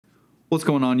What's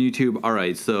going on, YouTube?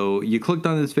 Alright, so you clicked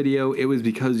on this video, it was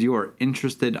because you are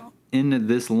interested in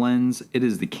this lens. It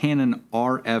is the Canon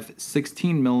RF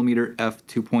 16mm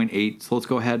f2.8. So let's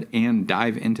go ahead and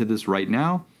dive into this right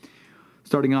now.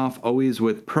 Starting off always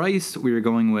with price, we are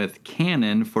going with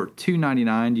Canon for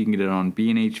 $299. You can get it on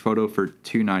B&H Photo for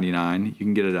 $299. You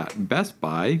can get it at Best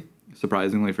Buy,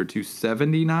 surprisingly, for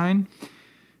 $279.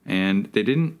 And they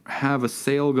didn't have a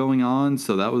sale going on,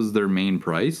 so that was their main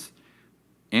price.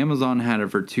 Amazon had it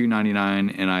for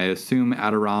 $299, and I assume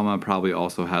Adorama probably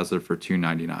also has it for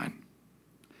 $299.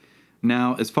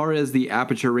 Now, as far as the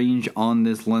aperture range on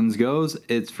this lens goes,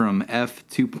 it's from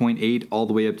f2.8 all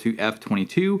the way up to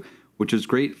f22, which is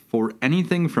great for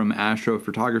anything from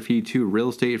astrophotography to real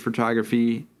estate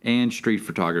photography and street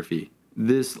photography.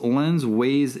 This lens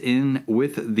weighs in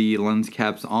with the lens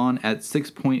caps on at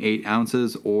 6.8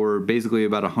 ounces, or basically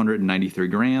about 193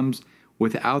 grams.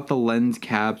 Without the lens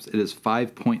caps, it is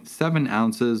 5.7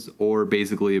 ounces, or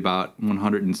basically about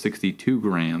 162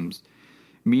 grams.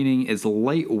 Meaning it's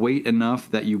lightweight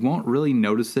enough that you won't really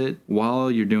notice it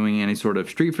while you're doing any sort of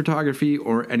street photography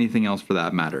or anything else for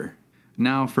that matter.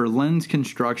 Now, for lens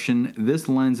construction, this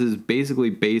lens is basically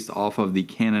based off of the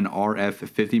Canon RF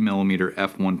 50mm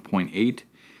f1.8.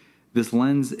 This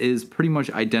lens is pretty much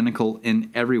identical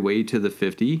in every way to the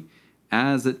 50,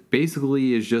 as it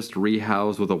basically is just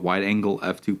rehoused with a wide-angle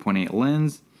f2.8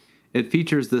 lens. It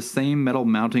features the same metal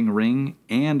mounting ring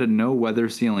and a no weather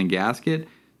sealing gasket,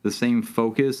 the same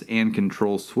focus and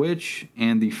control switch,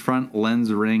 and the front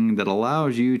lens ring that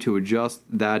allows you to adjust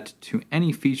that to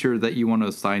any feature that you want to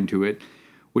assign to it,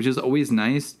 which is always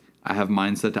nice. I have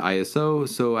mine set to ISO,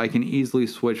 so I can easily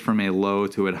switch from a low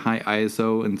to a high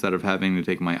ISO instead of having to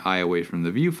take my eye away from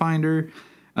the viewfinder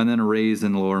and then raise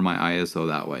and lower my ISO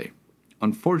that way.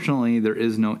 Unfortunately, there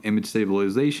is no image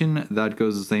stabilization. That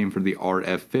goes the same for the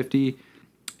RF50.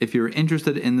 If you're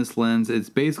interested in this lens,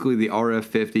 it's basically the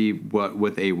RF50 but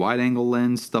with a wide-angle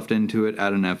lens stuffed into it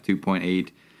at an f2.8.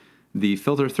 The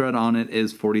filter thread on it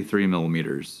is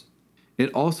 43mm.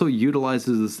 It also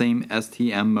utilizes the same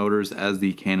STM motors as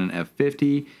the Canon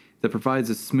F50 that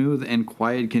provides a smooth and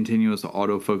quiet continuous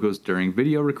autofocus during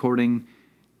video recording.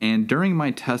 And during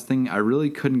my testing, I really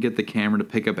couldn't get the camera to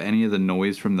pick up any of the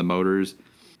noise from the motors.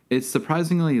 It's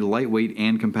surprisingly lightweight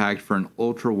and compact for an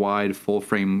ultra-wide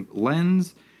full-frame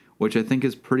lens, which I think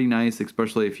is pretty nice,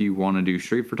 especially if you want to do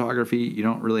street photography. You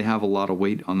don't really have a lot of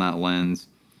weight on that lens.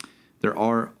 There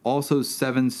are also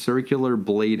 7 circular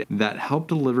blades that help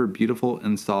deliver beautiful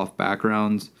and soft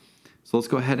backgrounds. So let's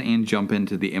go ahead and jump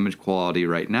into the image quality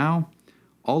right now.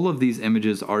 All of these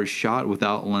images are shot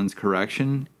without lens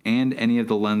correction, and any of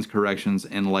the lens corrections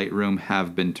in Lightroom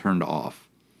have been turned off.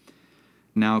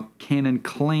 Now, Canon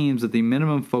claims that the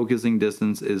minimum focusing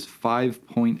distance is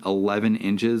 5.11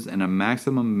 inches and a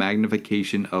maximum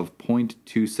magnification of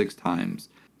 0.26 times.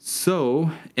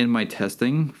 So, in my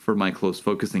testing for my close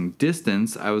focusing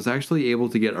distance, I was actually able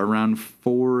to get around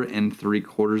 4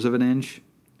 3/4 of an inch.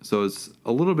 So it's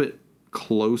a little bit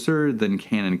closer than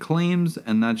Canon claims,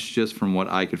 and that's just from what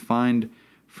I could find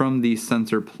from the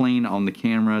sensor plane on the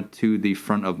camera to the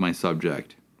front of my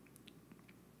subject.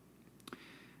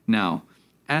 Now,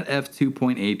 at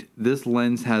f2.8, this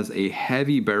lens has a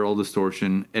heavy barrel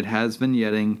distortion. It has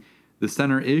vignetting. The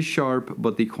center is sharp,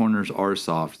 but the corners are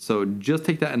soft. So just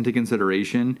take that into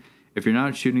consideration. If you're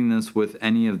not shooting this with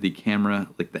any of the camera,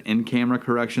 like the in-camera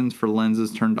corrections for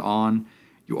lenses turned on,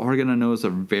 you are going to notice a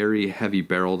very heavy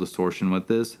barrel distortion with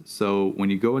this. So when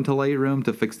you go into Lightroom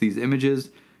to fix these images,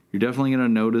 you're definitely going to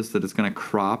notice that it's going to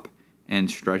crop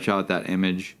and stretch out that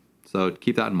image. So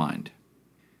keep that in mind.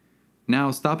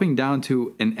 Now, stopping down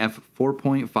to an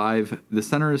f4.5, the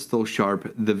center is still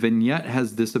sharp, the vignette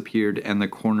has disappeared, and the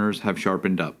corners have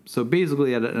sharpened up. So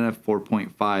basically at an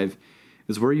f4.5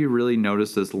 is where you really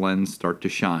notice this lens start to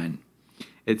shine.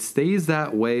 It stays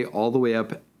that way all the way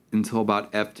up until about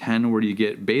f10, where you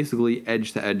get basically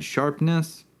edge-to-edge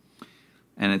sharpness,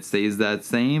 and it stays that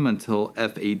same until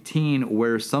f18,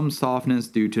 where some softness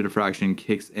due to diffraction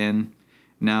kicks in.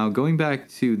 Now, going back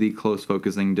to the close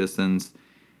focusing distance,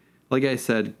 like I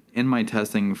said, in my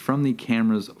testing, from the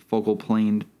camera's focal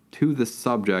plane to the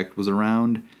subject was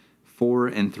around 4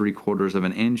 3/4 of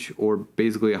an inch, or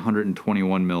basically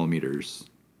 121 millimeters.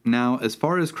 Now, as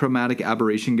far as chromatic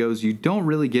aberration goes, you don't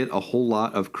really get a whole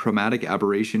lot of chromatic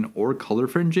aberration or color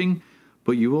fringing,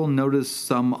 but you will notice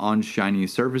some on shiny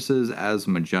surfaces as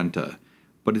magenta,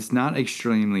 but it's not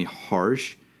extremely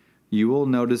harsh. You will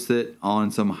notice it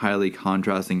on some highly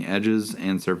contrasting edges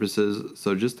and surfaces,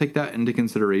 so just take that into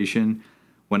consideration.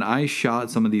 When I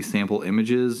shot some of these sample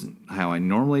images, how I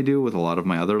normally do with a lot of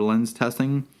my other lens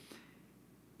testing,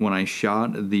 when I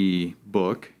shot the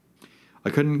book. I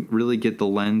couldn't really get the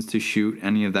lens to shoot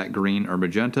any of that green or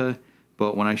magenta,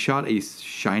 but when I shot a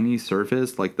shiny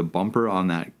surface like the bumper on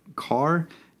that car,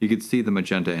 you could see the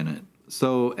magenta in it.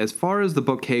 So as far as the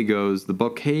bokeh goes, the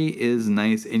bokeh is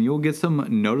nice, and you'll get some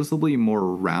noticeably more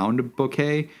round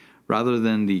bokeh rather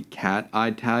than the cat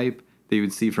eye type that you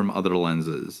would see from other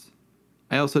lenses.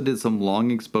 I also did some long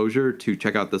exposure to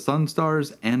check out the sun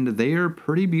stars, and they are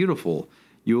pretty beautiful.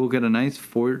 You will get a nice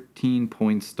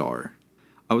 14-point star.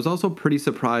 I was also pretty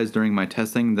surprised during my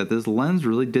testing that this lens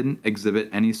really didn't exhibit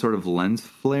any sort of lens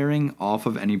flaring off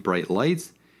of any bright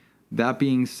lights. That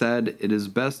being said, it is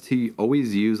best to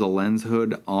always use a lens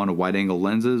hood on wide-angle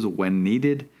lenses when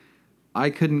needed. I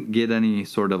couldn't get any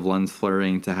sort of lens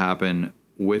flaring to happen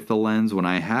with the lens when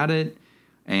I had it,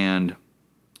 and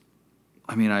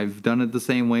I mean, I've done it the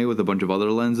same way with a bunch of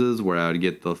other lenses where I would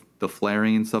get the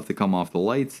flaring and stuff to come off the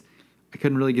lights. I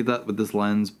couldn't really get that with this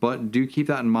lens, but do keep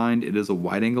that in mind. It is a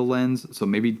wide-angle lens, so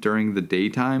maybe during the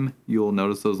daytime, you'll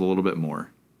notice those a little bit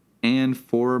more. And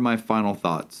for my final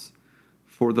thoughts.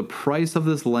 For the price of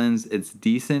this lens, it's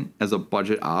decent as a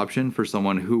budget option for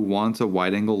someone who wants a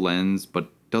wide-angle lens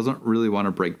but doesn't really want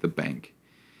to break the bank.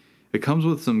 It comes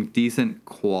with some decent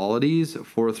qualities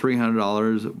for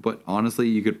 $300, but honestly,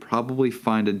 you could probably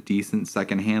find a decent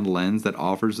secondhand lens that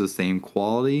offers the same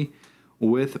quality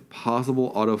with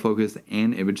possible autofocus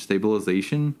and image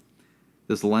stabilization.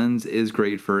 This lens is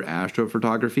great for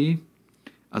astrophotography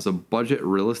as a budget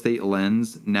real estate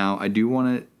lens. Now, I do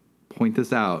want to point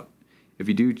this out. If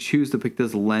you do choose to pick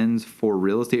this lens for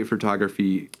real estate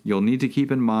photography, you'll need to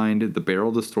keep in mind the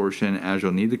barrel distortion, as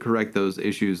you'll need to correct those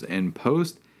issues in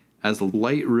post, as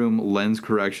Lightroom lens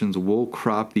corrections will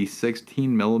crop the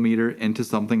 16mm into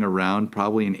something around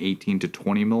probably an 18 to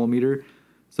 20mm.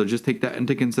 So just take that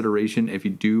into consideration if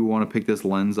you do want to pick this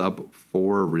lens up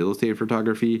for real estate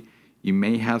photography. You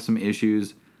may have some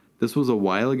issues. This was a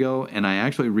while ago, and I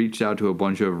actually reached out to a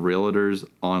bunch of realtors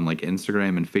on like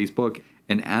Instagram and Facebook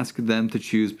and asked them to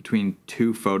choose between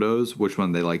two photos, which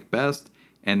one they like best,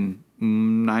 and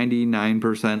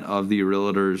 99% of the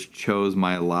realtors chose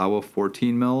my Laowa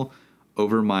 14mm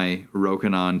over my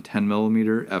Rokinon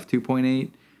 10mm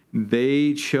f2.8.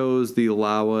 They chose the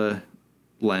Laowa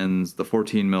lens, the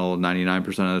 14mm,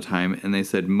 99% of the time, and they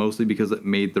said mostly because it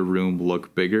made the room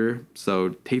look bigger. So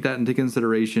take that into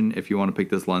consideration if you want to pick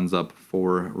this lens up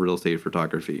for real estate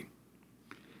photography.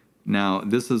 Now,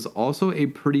 this is also a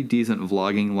pretty decent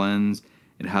vlogging lens.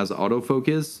 It has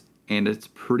autofocus, and it's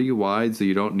pretty wide, so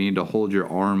you don't need to hold your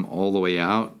arm all the way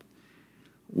out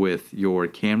with your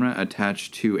camera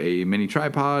attached to a mini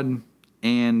tripod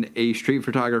and a street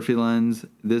photography lens.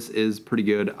 This is pretty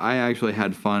good. I actually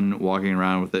had fun walking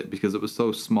around with it because it was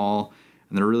so small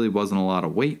and there really wasn't a lot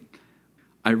of weight.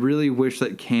 I really wish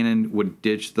that Canon would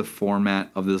ditch the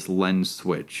format of this lens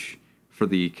switch for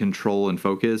the control and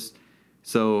focus.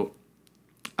 So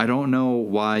I don't know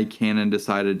why Canon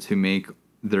decided to make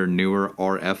their newer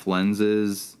RF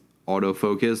lenses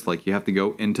autofocus. Like, you have to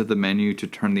go into the menu to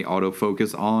turn the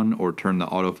autofocus on or turn the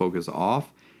autofocus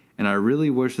off. And I really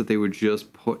wish that they would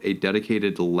just put a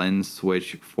dedicated lens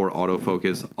switch for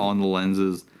autofocus on the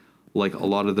lenses, like a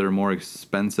lot of their more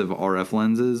expensive RF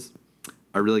lenses.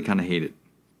 I really kind of hate it.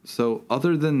 So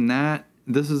other than that,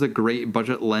 this is a great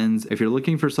budget lens. If you're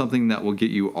looking for something that will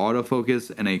get you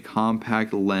autofocus and a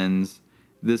compact lens,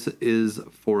 this is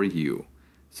for you.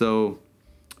 So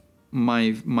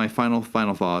my final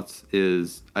thoughts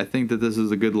is, I think that this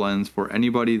is a good lens for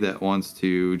anybody that wants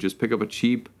to just pick up a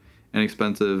cheap and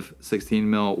expensive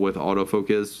 16mm with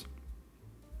autofocus.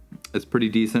 It's pretty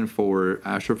decent for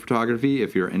astrophotography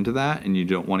if you're into that and you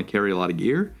don't want to carry a lot of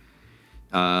gear.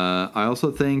 I also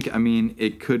think, I mean,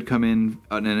 it could come in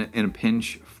a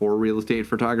pinch for real estate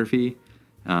photography.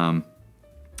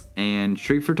 And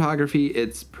street photography,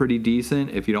 it's pretty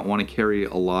decent if you don't want to carry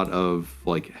a lot of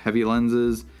like heavy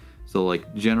lenses. So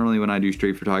like generally when I do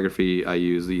street photography, I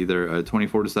use either a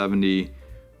 24-70,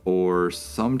 or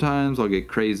sometimes I'll get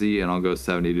crazy and I'll go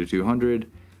 70 to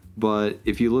 200. But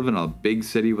if you live in a big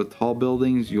city with tall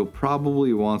buildings, you'll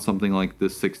probably want something like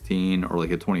this 16 or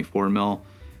like a 24mm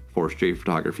for street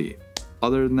photography.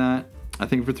 Other than that, I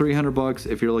think for $300,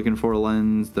 if you're looking for a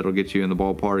lens that'll get you in the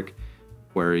ballpark,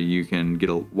 where you can get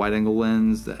a wide angle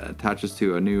lens that attaches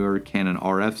to a newer Canon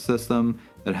RF system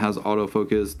that has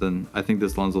autofocus, then I think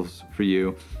this lens is for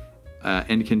you.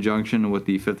 In conjunction with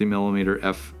the 50mm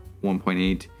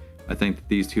f1.8, I think that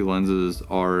these two lenses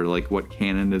are like what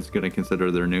Canon is going to consider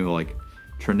their new like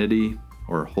Trinity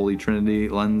or Holy Trinity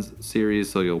lens series.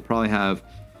 So you'll probably have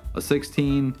a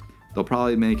 16, they'll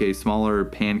probably make a smaller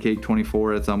pancake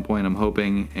 24 at some point, I'm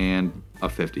hoping, and a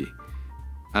 50.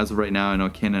 as of right now, I know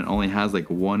Canon only has like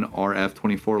one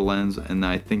RF24 lens, and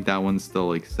I think that one's still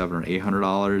like $700 or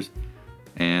 $800.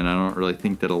 And I don't really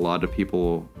think that a lot of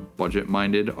people budget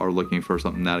minded are looking for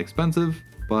something that expensive,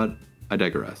 but I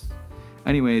digress.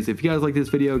 Anyways, if you guys like this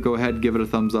video, go ahead, give it a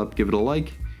thumbs up, give it a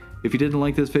like. If you didn't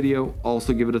like this video,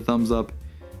 also give it a thumbs up.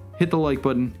 Hit the like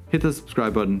button, hit the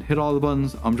subscribe button, hit all the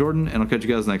buttons. I'm Jordan, and I'll catch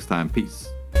you guys next time. Peace.